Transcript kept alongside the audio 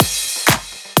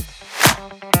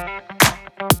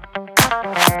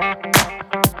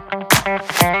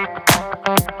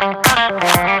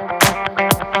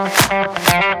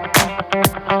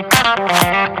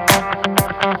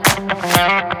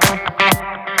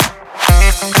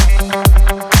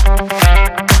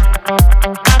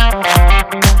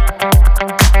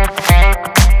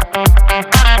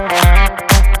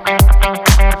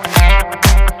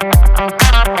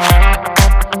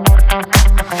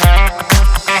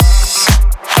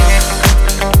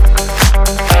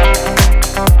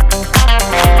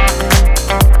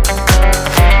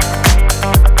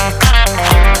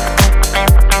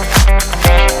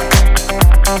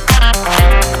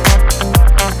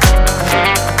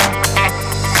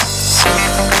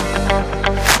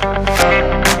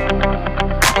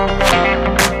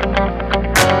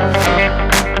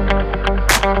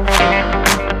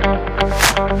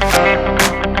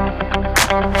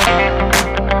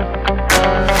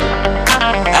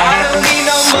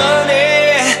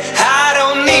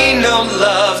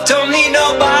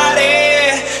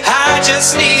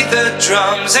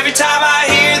drums. Every time I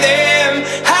hear them,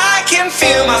 I can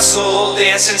feel my soul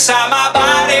dance inside my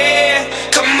body.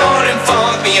 Come on and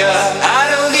funk me up. I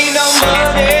don't need no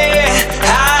money,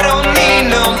 I don't need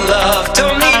no love,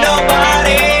 don't need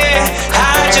nobody.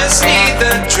 I just need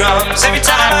the drums. Every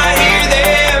time I hear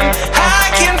them,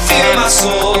 I can feel my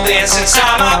soul dance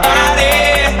inside my body.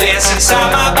 Dance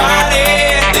inside my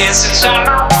body. Dance inside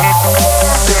my body.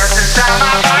 Dance inside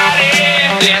my body.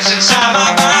 Dance inside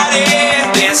my body.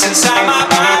 Dance inside my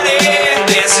body.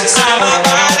 Dance inside my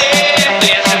body.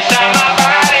 Dance inside my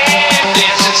body.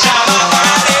 Dance inside my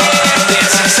body.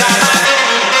 Dance inside my body.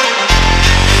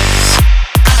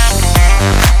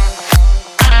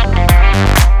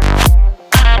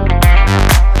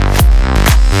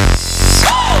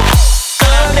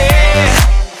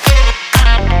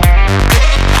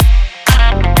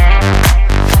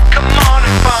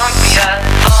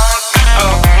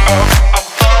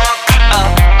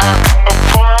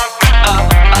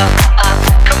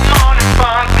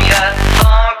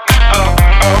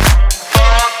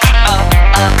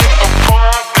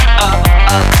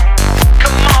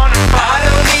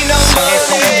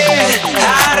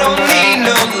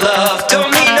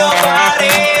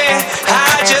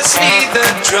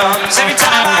 Drums. Every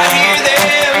time I hear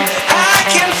them, I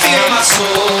can feel my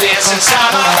soul dance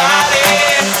inside my body.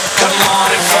 Come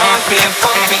on and funk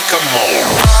me, come on.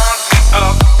 Funk me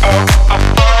up,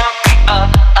 funk me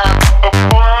up,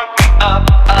 funk me up,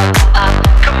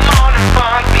 come on and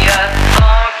funk me up,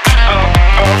 funk me up,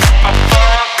 funk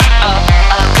me up,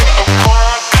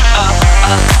 funk me up,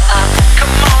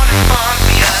 come on and funk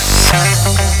me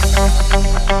up.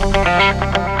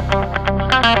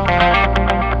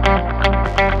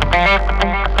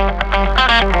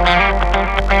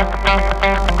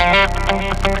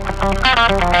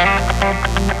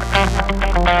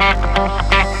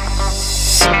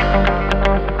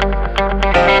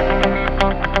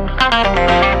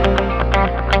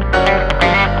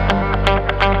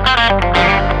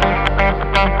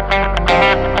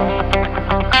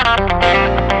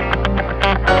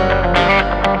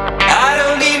 I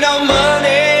don't need no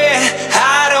money,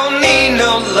 I don't need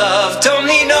no love, don't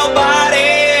need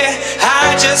nobody.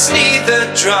 I just need the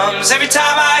drums. Every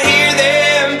time I hear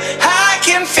them, I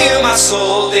can feel my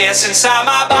soul dance inside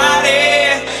my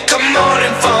body. Come on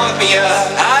and funk me up.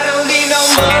 I don't need no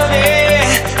money,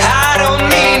 I don't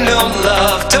need no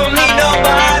love, don't need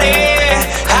nobody.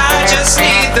 I just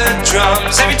need the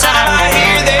drums. Every time I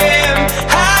hear them,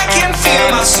 I can feel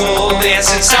my soul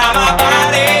dance inside my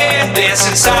body. Dance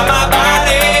inside my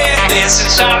body. Dance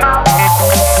inside my body.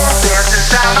 Dance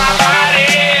inside my body.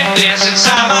 Dance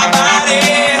inside my body.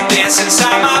 Dance inside my body. Dance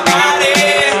inside my body.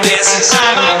 Dance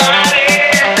inside my body.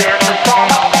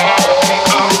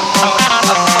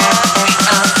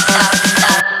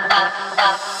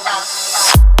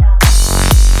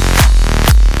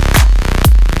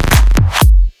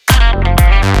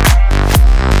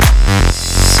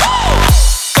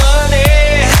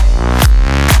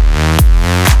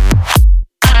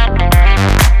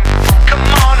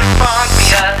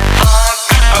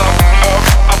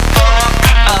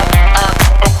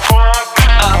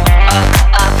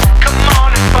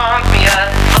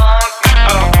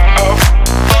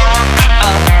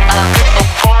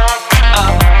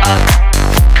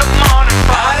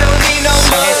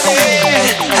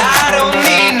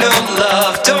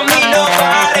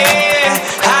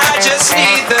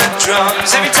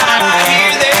 Drums. Every time I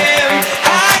hear them,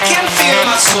 I can feel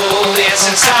my soul dance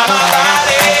inside my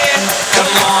body.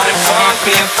 Come on and funk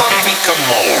me, come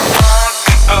on. Funk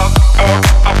me up,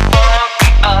 funk me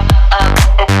up,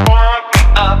 funk me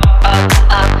up,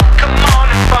 come on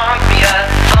and funk me up,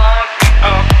 funk me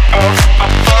up,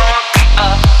 funk me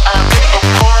up,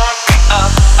 funk me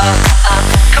up,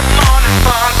 come on and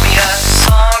funk me up,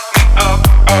 funk me up,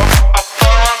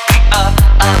 funk me up,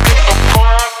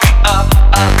 funk me up.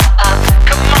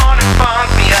 Come on and funk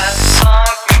me up,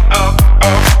 funk me up,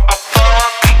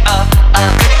 funk me up,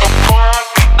 funk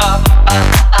me up,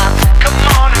 come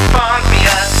on and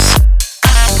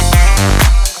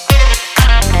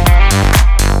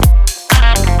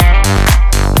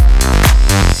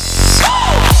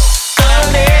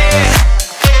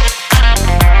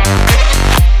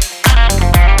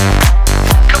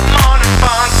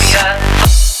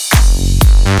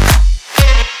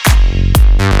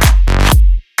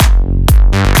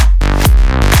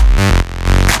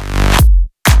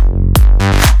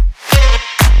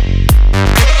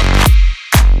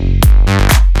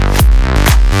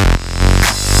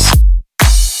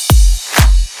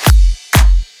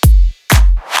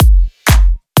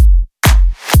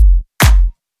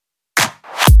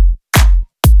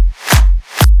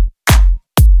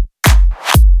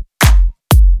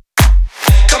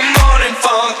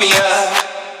me up.